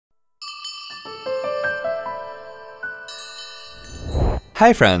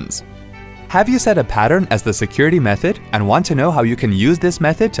Hi friends! Have you set a pattern as the security method and want to know how you can use this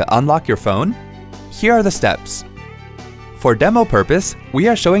method to unlock your phone? Here are the steps. For demo purpose, we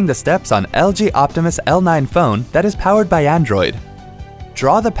are showing the steps on LG Optimus L9 phone that is powered by Android.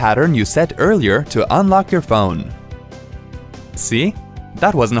 Draw the pattern you set earlier to unlock your phone. See?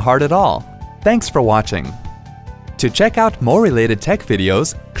 That wasn't hard at all. Thanks for watching. To check out more related tech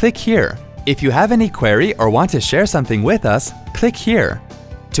videos, click here. If you have any query or want to share something with us, click here.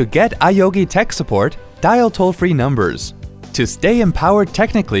 To get iYogi tech support, dial toll-free numbers. To stay empowered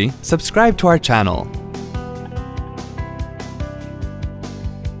technically, subscribe to our channel.